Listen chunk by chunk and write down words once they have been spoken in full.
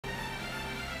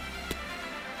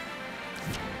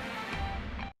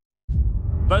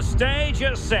The stage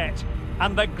is set,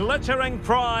 and the glittering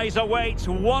prize awaits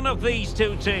one of these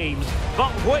two teams.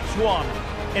 But which one?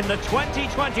 In the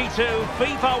 2022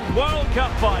 FIFA World Cup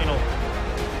final.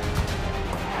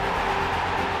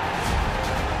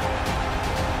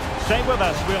 Stay with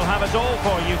us, we'll have it all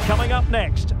for you coming up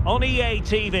next on EA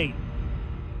TV.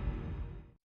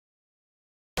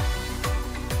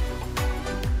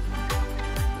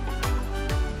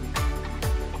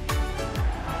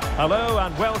 Hello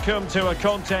and welcome to a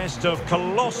contest of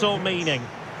colossal meaning.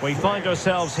 We find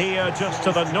ourselves here just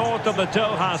to the north of the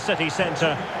Doha city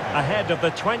centre, ahead of the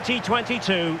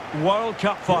 2022 World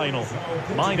Cup final.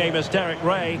 My name is Derek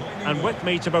Ray, and with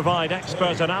me to provide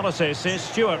expert analysis is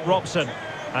Stuart Robson.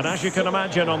 And as you can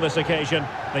imagine on this occasion,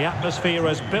 the atmosphere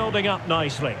is building up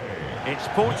nicely. It's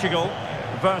Portugal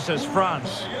versus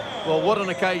France. Well, what an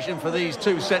occasion for these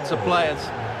two sets of players.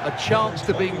 A chance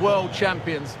to be world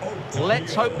champions.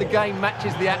 Let's hope the game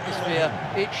matches the atmosphere.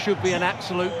 It should be an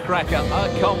absolute cracker.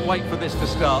 I can't wait for this to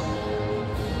start.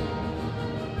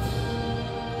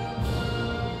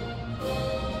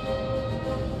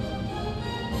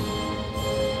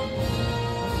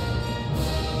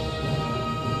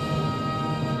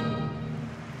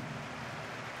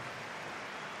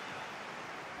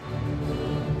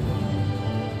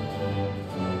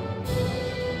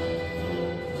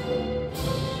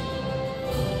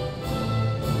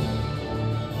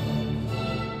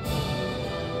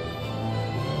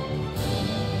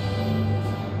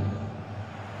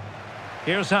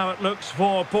 Here's how it looks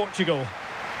for Portugal.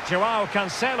 João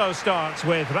Cancelo starts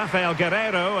with Rafael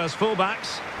Guerreiro as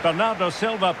fullbacks. Bernardo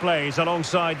Silva plays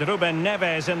alongside Ruben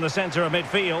Neves in the centre of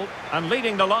midfield. And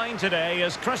leading the line today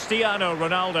is Cristiano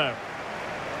Ronaldo.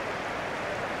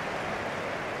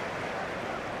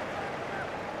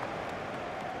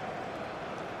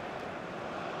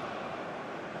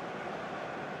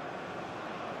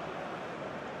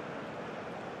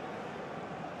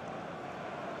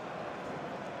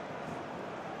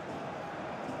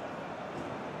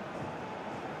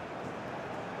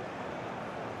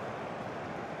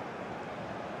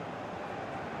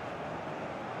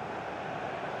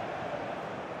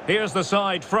 Here's the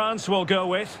side France will go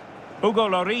with. Hugo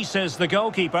Lloris is the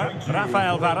goalkeeper.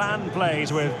 Rafael Varane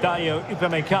plays with Dayo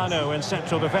Upamecano in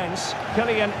central defence.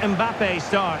 Kylian Mbappe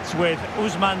starts with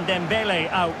Ousmane Dembele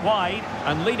out wide.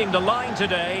 And leading the line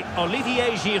today,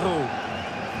 Olivier Giroud.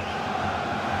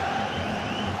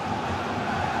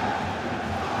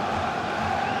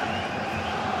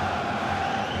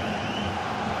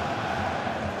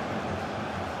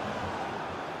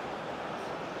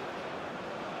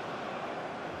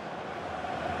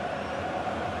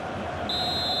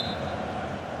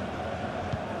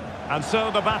 And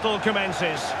so the battle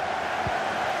commences.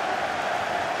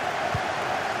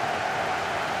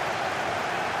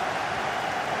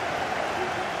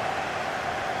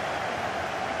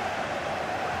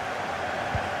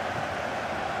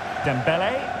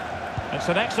 Dembele. It's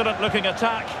an excellent looking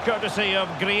attack, courtesy of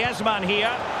Griezmann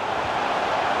here.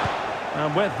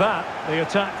 And with that, the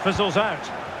attack fizzles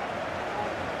out.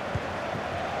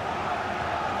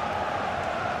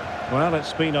 Well,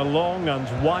 it's been a long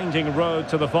and winding road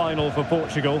to the final for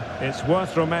Portugal. It's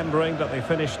worth remembering that they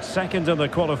finished second in the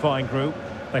qualifying group.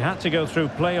 They had to go through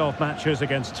playoff matches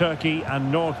against Turkey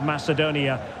and North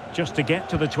Macedonia just to get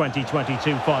to the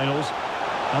 2022 finals.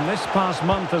 And this past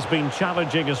month has been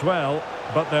challenging as well,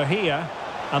 but they're here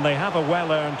and they have a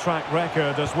well-earned track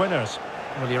record as winners.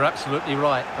 Well, you're absolutely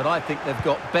right, but I think they've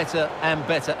got better and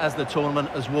better as the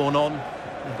tournament has worn on.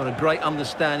 They've got a great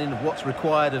understanding of what's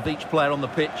required of each player on the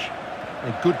pitch.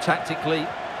 They're good tactically,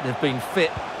 they've been fit,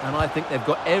 and I think they've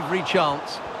got every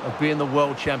chance of being the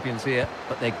world champions here,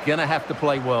 but they're going to have to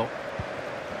play well.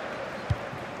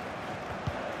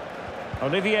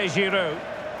 Olivier Giroud.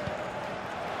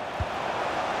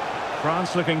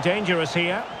 France looking dangerous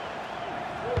here.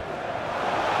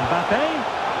 Mbappe.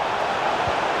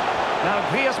 Now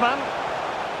Griezmann.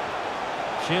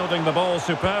 Shielding the ball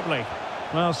superbly.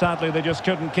 Well, sadly, they just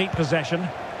couldn't keep possession.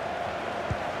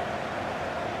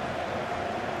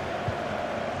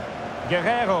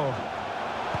 Guerreiro.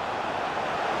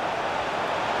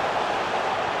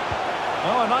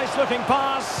 Oh, a nice looking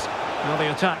pass. Well,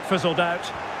 the attack fizzled out.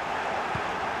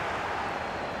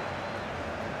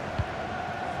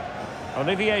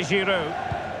 Olivier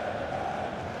Giroud.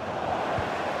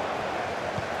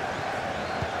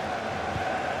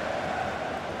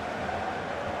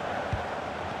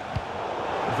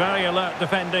 Very alert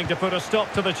defending to put a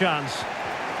stop to the chance.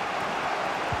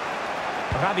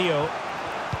 Rabiot.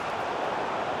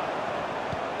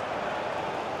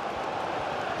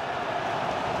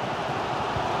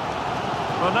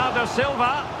 Bernardo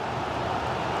Silva.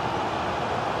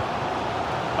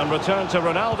 And return to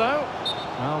Ronaldo.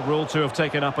 Well, ruled to have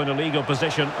taken up an illegal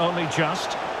position, only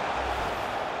just.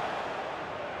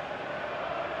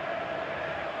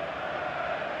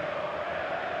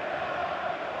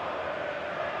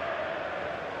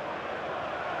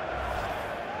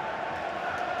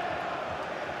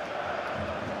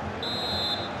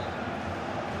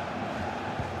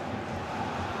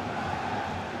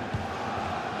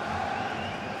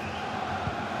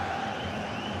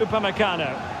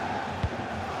 Upamecano.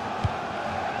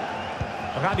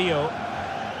 Rabiot.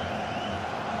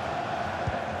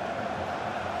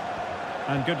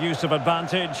 And good use of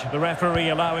advantage. The referee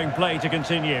allowing play to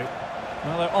continue.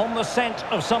 Well, they're on the scent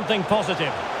of something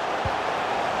positive.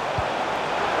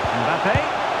 Mbappe.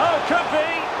 Oh, could be.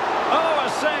 Oh, a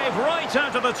save right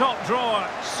out of the top drawer.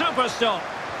 Super stop.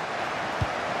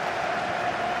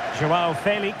 Joao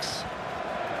Felix.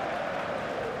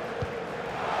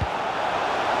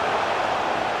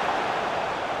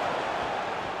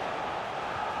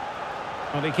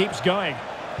 And he keeps going.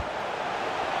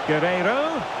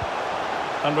 Guerreiro.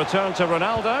 And return to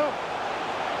Ronaldo.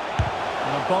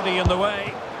 And a body in the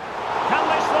way. Can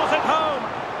they slot it home?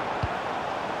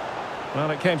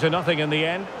 Well, it came to nothing in the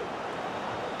end.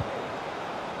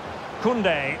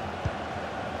 Koundé.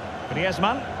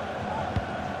 Griezmann.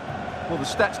 Well, the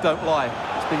stats don't lie.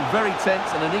 It's been very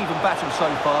tense and an even battle so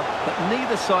far, but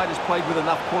neither side has played with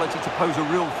enough quality to pose a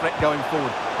real threat going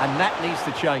forward, and that needs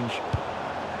to change.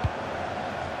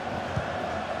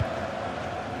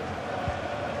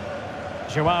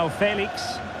 Joao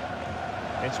Felix.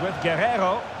 It's with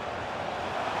Guerreiro.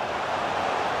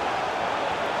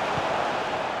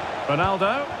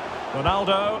 Ronaldo.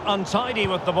 Ronaldo untidy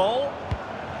with the ball.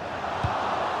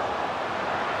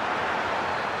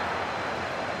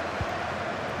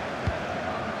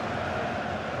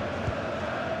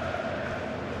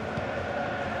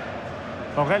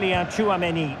 Aurélien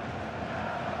Tchouaméni.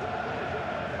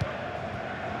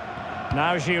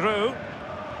 Now Giroud.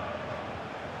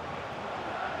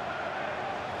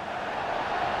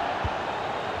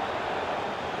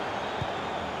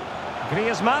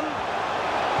 Griezmann.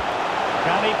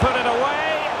 Can he put it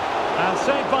away? And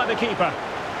saved by the keeper.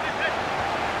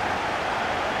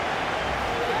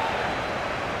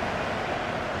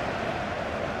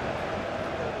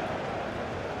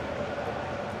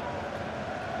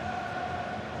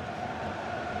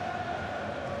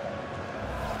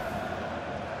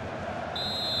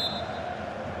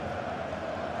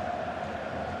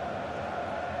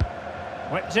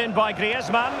 Whipped in by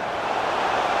Griezmann.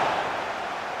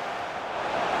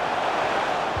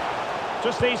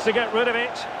 Just needs to get rid of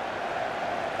it.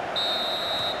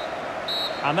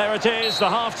 And there it is, the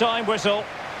half-time whistle.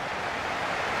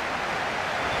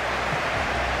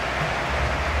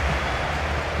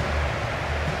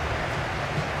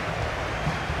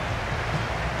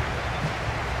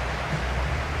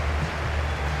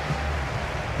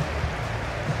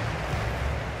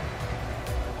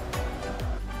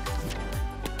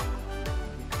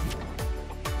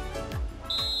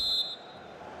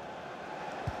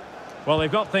 Well,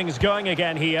 they've got things going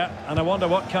again here, and I wonder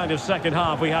what kind of second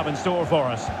half we have in store for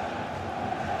us.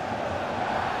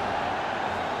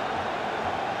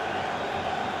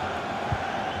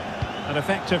 An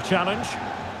effective challenge.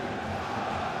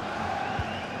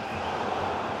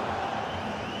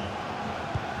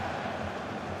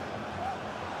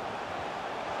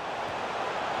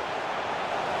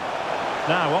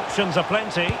 Now, options are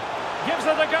plenty. Gives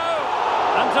it a go!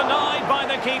 And denied by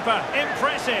the keeper.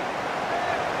 Impressive.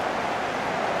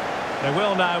 They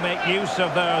will now make use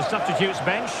of their substitutes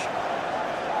bench.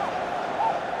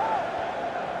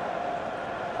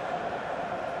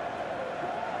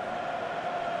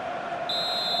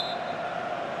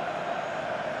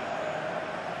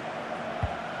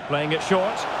 Playing it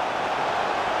short.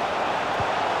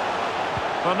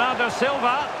 Bernardo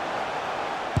Silva.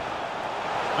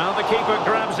 Now the keeper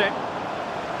grabs it.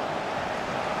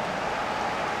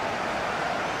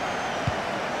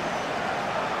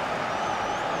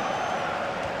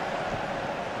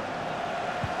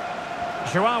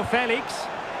 Joao Felix,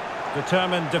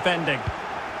 determined defending.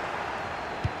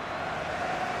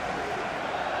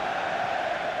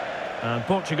 And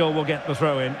Portugal will get the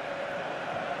throw in.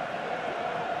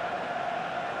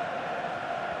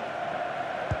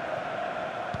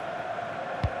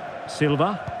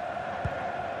 Silva.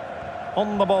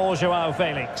 On the ball, Joao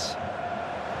Felix.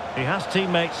 He has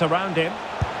teammates around him.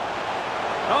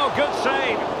 Oh, good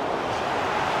save.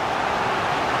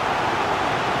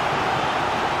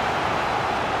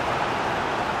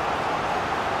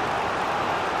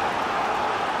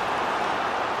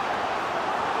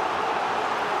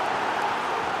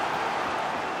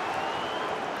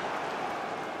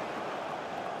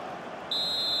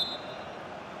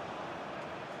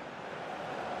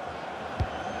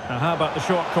 Now how about the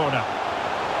short corner?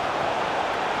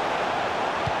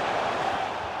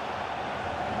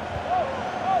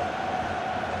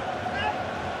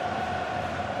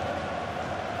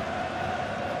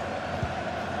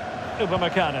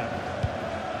 Upamecano.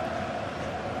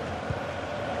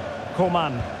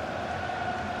 Coman.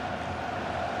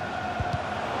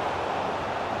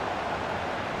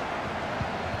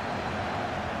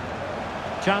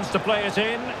 Chance to play it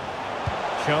in.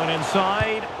 Shown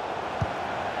inside.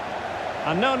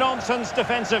 And no-nonsense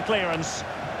defensive clearance.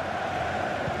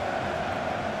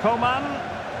 Coman.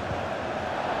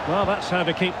 Well, that's how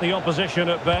to keep the opposition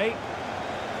at bay.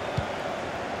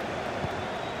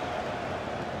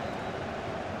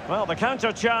 Well, the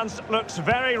counter chance looks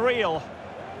very real.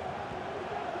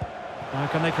 Now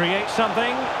can they create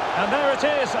something? And there it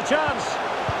is, a chance.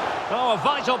 Oh, a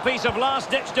vital piece of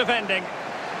last-ditch defending.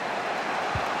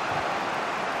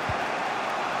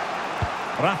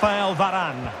 Rafael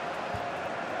Varane.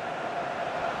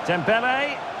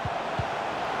 Dembele.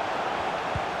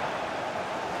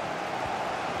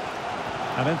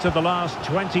 And into the last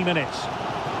 20 minutes.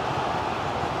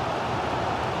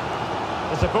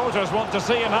 The supporters want to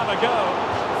see him have a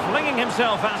go. Flinging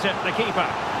himself at it, the keeper.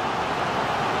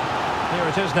 Here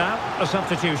it is now, a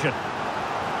substitution.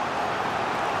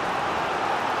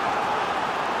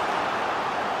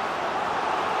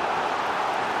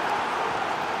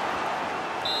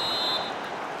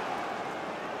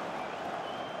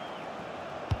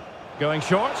 Going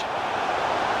short.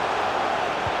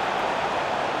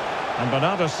 And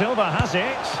Bernardo Silva has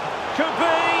it. Could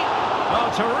be! Oh,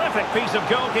 terrific piece of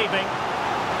goalkeeping.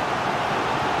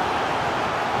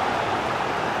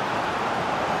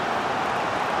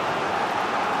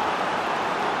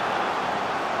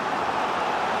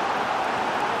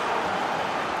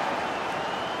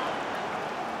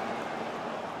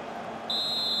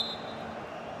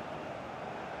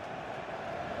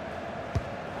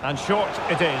 And short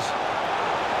it is.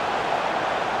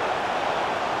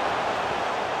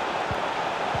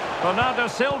 Bernardo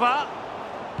Silva.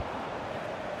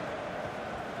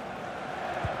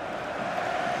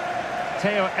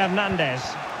 Theo Hernandez.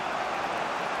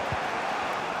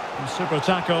 A super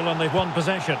tackle and they've won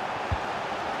possession.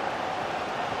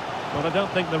 Well, I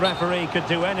don't think the referee could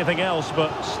do anything else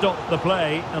but stop the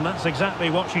play, and that's exactly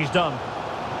what she's done.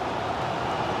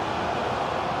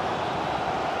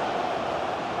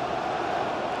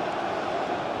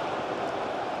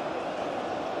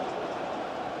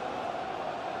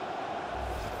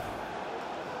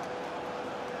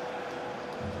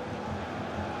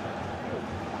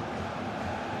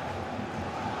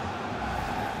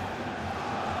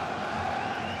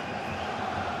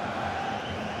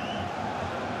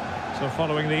 So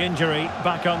following the injury,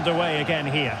 back underway again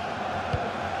here.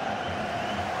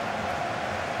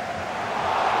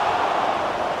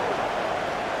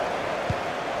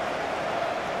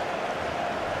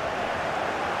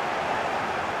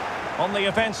 On the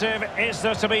offensive, is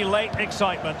there to be late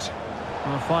excitement?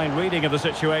 A fine reading of the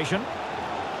situation.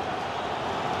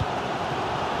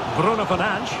 Bruno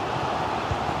Fernandes.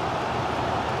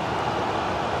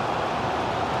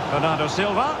 Bernardo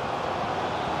Silva.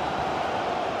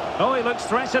 Oh, he looks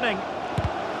threatening.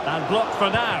 And blocked for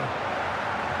now.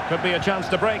 Could be a chance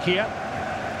to break here.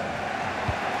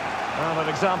 Well, an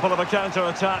example of a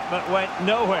counter-attack that went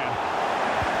nowhere.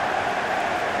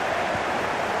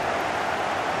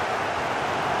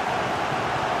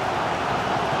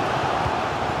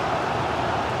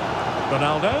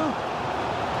 Ronaldo.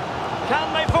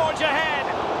 Can they forge ahead?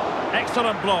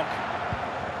 Excellent block.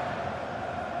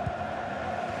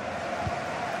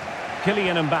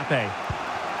 Kylian Mbappe.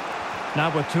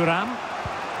 Now with Thuram.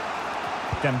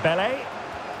 Dembele.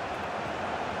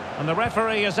 And the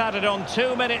referee has added on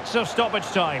 2 minutes of stoppage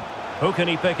time. Who can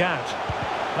he pick out?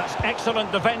 That's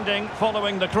excellent defending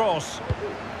following the cross.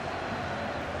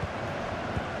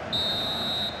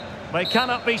 They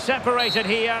cannot be separated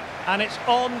here, and it's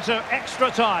on to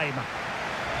extra time.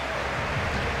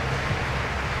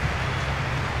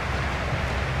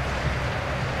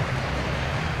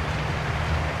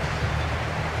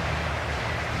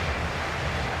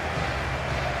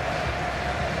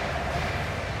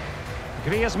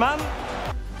 Griezmann.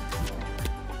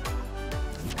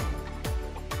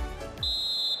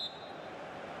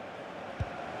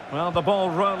 Well, the ball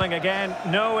rolling again.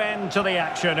 No end to the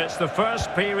action. It's the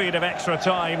first period of extra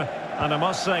time. And I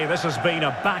must say, this has been a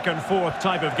back-and-forth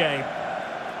type of game.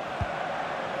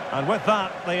 And with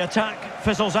that, the attack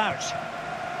fizzles out.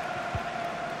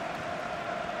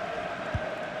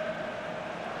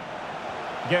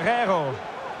 Guerrero.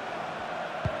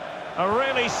 A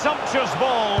really sumptuous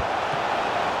ball.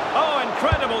 Oh,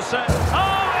 incredible set.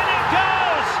 Oh, and it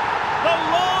goes!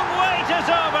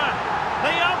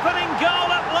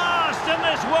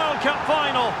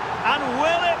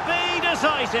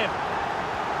 decisive.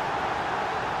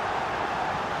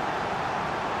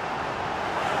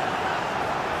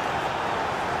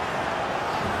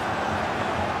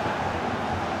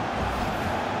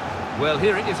 Well,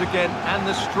 here it is again, and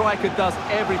the striker does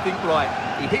everything right.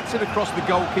 He hits it across the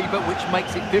goalkeeper, which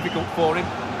makes it difficult for him,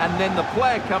 and then the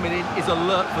player coming in is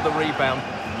alert for the rebound.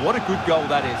 What a good goal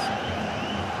that is.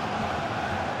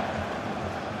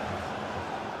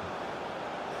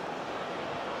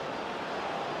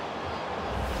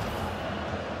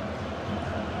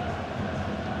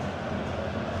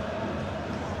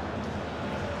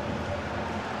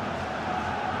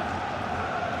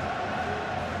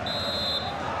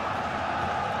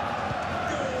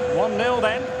 1-0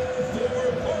 then. For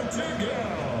Portugal,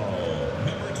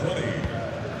 number 20,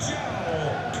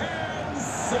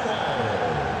 Cancelo.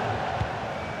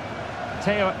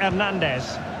 Theo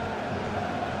Hernandez.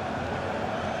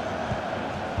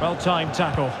 Well-timed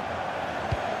tackle.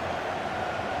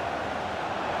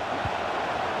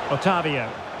 Otavio.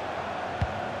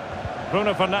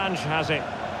 Bruno Fernandes has it.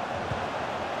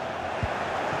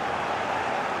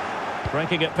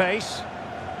 Breaking at pace.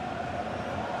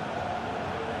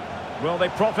 Will they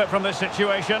profit from this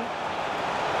situation?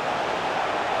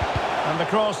 And the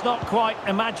cross not quite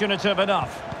imaginative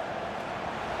enough.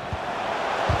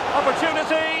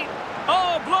 Opportunity!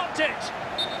 Oh, blocked it!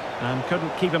 And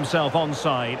couldn't keep himself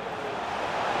onside.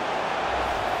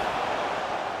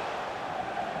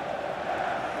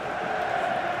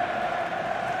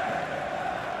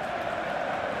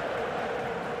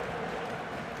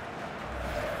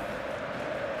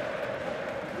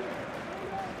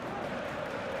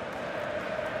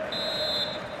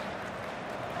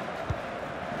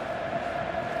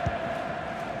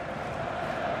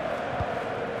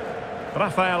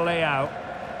 Rafael Leao.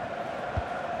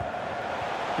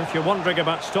 If you're wondering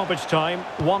about stoppage time,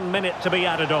 1 minute to be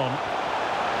added on.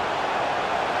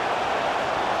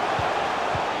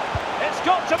 It's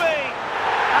got to be!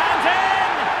 And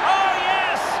in! Oh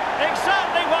yes!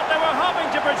 Exactly what they were hoping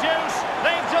to produce.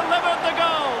 They've delivered the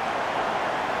goal.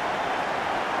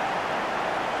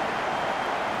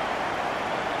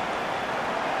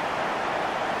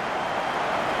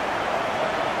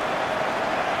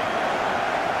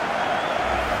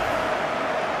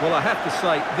 Well, I have to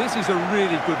say, this is a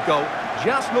really good goal.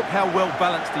 Just look how well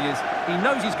balanced he is. He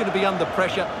knows he's going to be under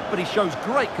pressure, but he shows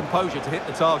great composure to hit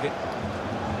the target.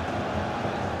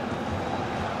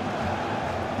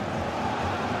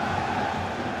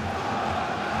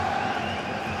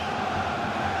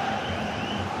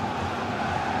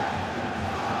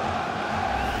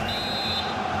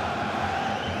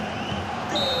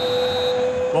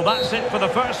 Well, that's it for the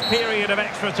first period of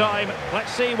extra time.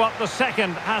 Let's see what the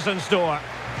second has in store.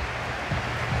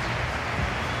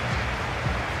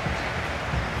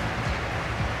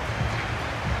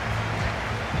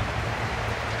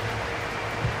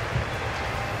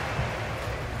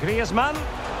 Griezmann.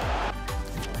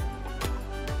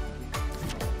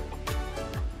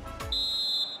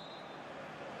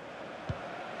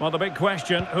 Well, the big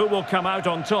question, who will come out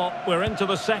on top? We're into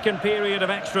the second period of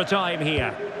extra time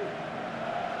here.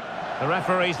 The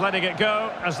referee's letting it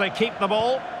go as they keep the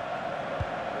ball.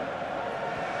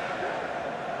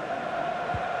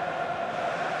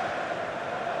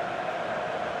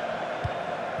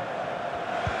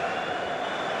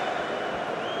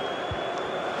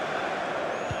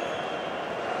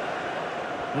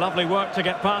 Lovely work to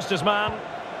get past his man.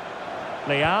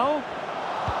 Leao.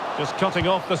 Just cutting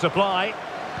off the supply.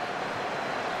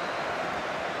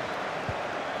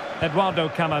 Eduardo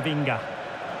Camavinga.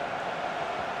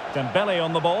 Dembele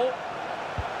on the ball.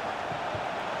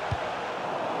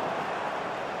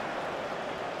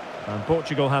 And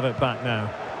Portugal have it back now.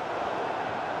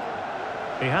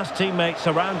 He has teammates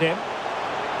around him.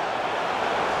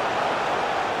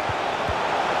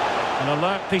 An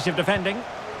alert piece of defending.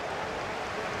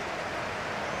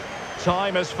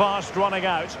 Time is fast running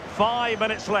out. 5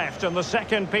 minutes left in the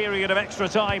second period of extra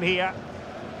time here.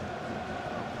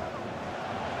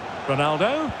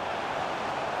 Ronaldo.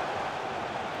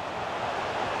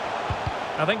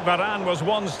 I think Varane was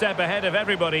one step ahead of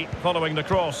everybody following the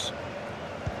cross.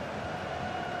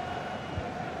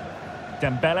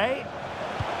 Dembele.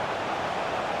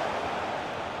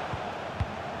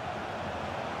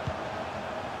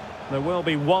 There will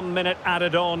be 1 minute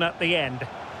added on at the end.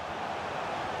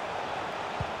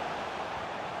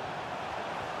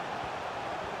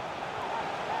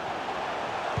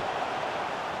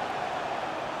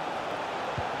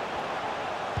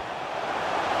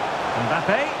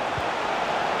 Mbappe.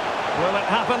 Will it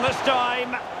happen this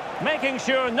time? Making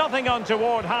sure nothing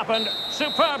untoward happened.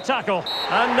 Superb tackle.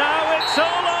 And now it's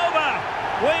all over.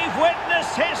 We've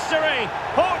witnessed history.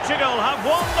 Portugal have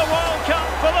won the World Cup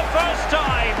for the first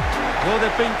time. Well,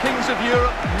 they've been kings of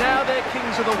Europe, now they're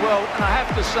kings of the world. And I have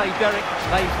to say, Derek,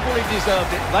 they fully deserved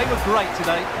it. They were great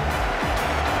today.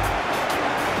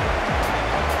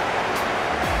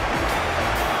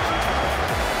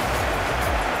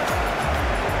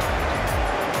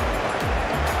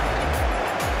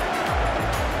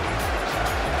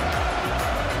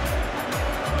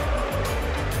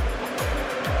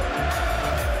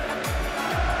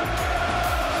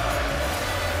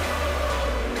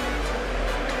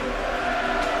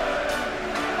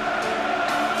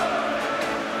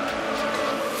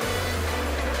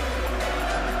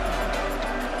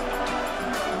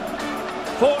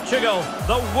 Portugal,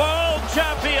 the world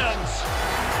champions.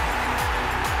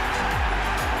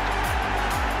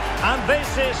 And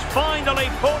this is finally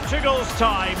Portugal's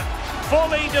time.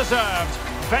 Fully deserved.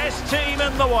 Best team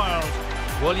in the world.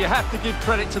 Well, you have to give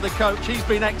credit to the coach. He's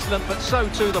been excellent, but so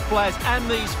too the players and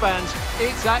these fans.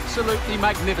 It's absolutely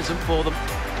magnificent for them.